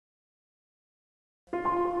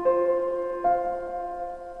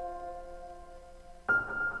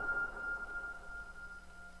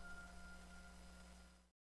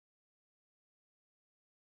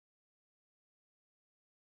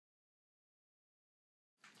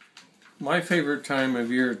My favorite time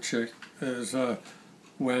of year, Chick, is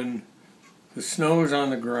when the snow is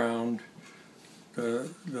on the ground,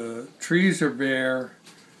 the trees are bare,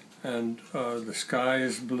 and the sky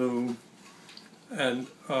is blue, and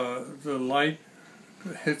the light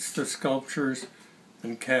hits the sculptures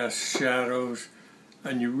and casts shadows,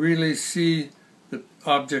 and you really see the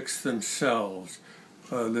objects themselves.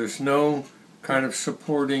 There's no kind of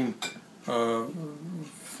supporting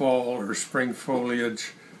fall or spring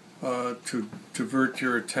foliage to divert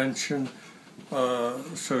your attention.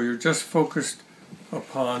 So you're just focused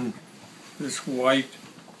upon this white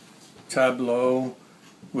tableau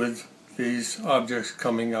with these objects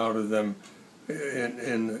coming out of them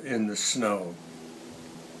in the snow.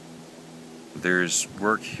 There's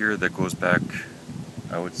work here that goes back,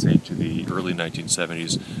 I would say, to the early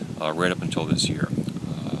 1970s, right up until this year.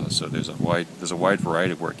 So there's a wide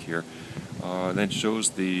variety of work here that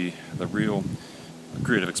shows the real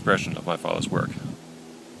creative expression of my father's work.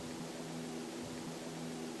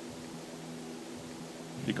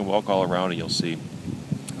 You can walk all around and you'll see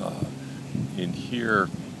in here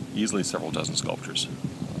easily several dozen sculptures.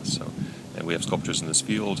 And we have sculptures in this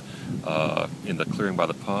field, in the clearing by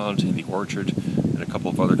the pond, in the orchard, and a couple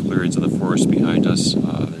of other clearings in the forest behind us.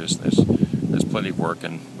 There's plenty of work,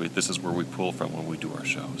 and this is where we pull from when we do our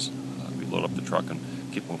shows. We load up the truck and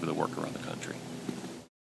keep moving the work around the country.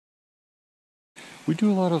 We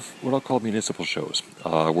do a lot of what I'll call municipal shows,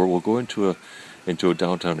 where we'll go into a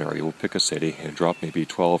downtown area. We'll pick a city and drop maybe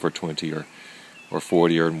 12 or 20 or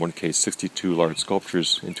 40, or in one case 62 large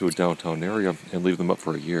sculptures into a downtown area and leave them up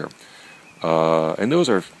for a year. And those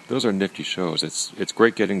are nifty shows. It's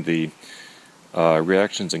great getting the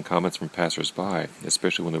reactions and comments from passers-by,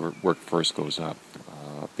 especially when the work first goes up.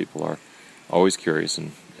 People are always curious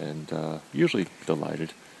and usually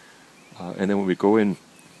delighted. And then when we go in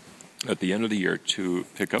at the end of the year to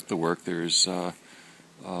pick up the work, there's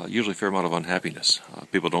usually a fair amount of unhappiness.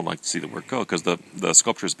 People don't like to see the work go because the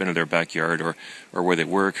sculpture's been in their backyard or where they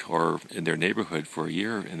work or in their neighborhood for a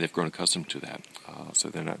year, and they've grown accustomed to that. So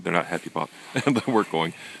they're not happy about the work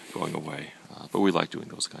going away. But we like doing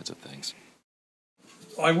those kinds of things.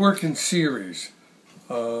 I work in series.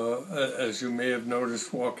 As you may have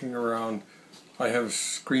noticed walking around, I have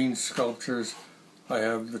screen sculptures, I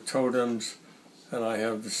have the totems, and I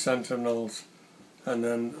have the sentinels, and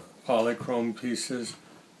then polychrome pieces.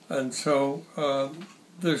 And so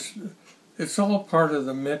it's all part of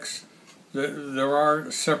the mix. There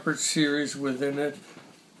are separate series within it,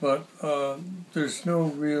 but there's no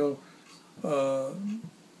real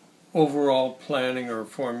overall planning or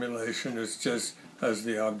formulation. It's just as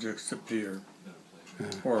the objects appear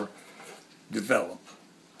or develop.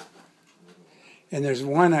 And there's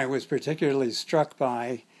one I was particularly struck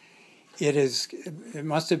by. It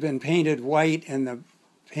must have been painted white, and the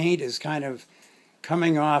paint is kind of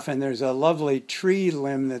coming off, and there's a lovely tree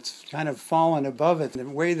limb that's kind of fallen above it. The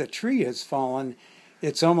way the tree has fallen,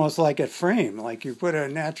 it's almost like a frame, like you put a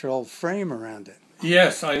natural frame around it.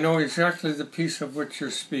 Yes, I know exactly the piece of which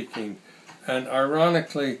you're speaking. And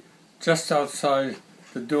ironically, just outside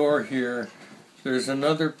the door here, there's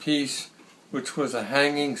another piece which was a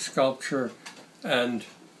hanging sculpture, and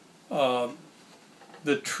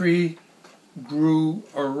the tree grew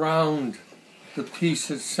around the piece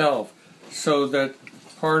itself, so that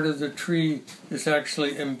part of the tree is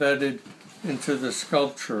actually embedded into the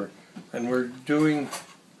sculpture. And we're doing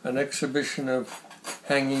an exhibition of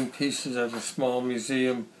hanging pieces at a small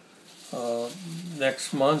museum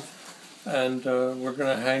next month, and we're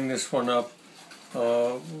going to hang this one up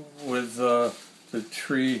with the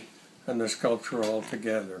tree and the sculpture all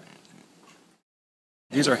together.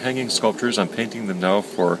 These are hanging sculptures. I'm painting them now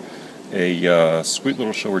for a sweet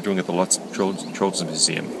little show we're doing at the Lutz Children's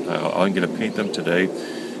Museum. I'm going to paint them today,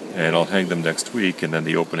 and I'll hang them next week, and then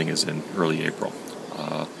the opening is in early April.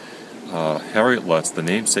 Harriet Lutz, the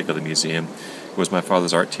namesake of the museum, was my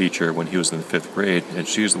father's art teacher when he was in the 5th grade, and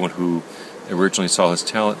she was the one who originally saw his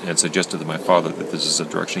talent and suggested to my father that this is a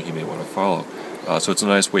direction he may want to follow. So it's a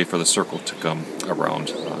nice way for the circle to come around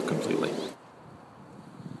completely.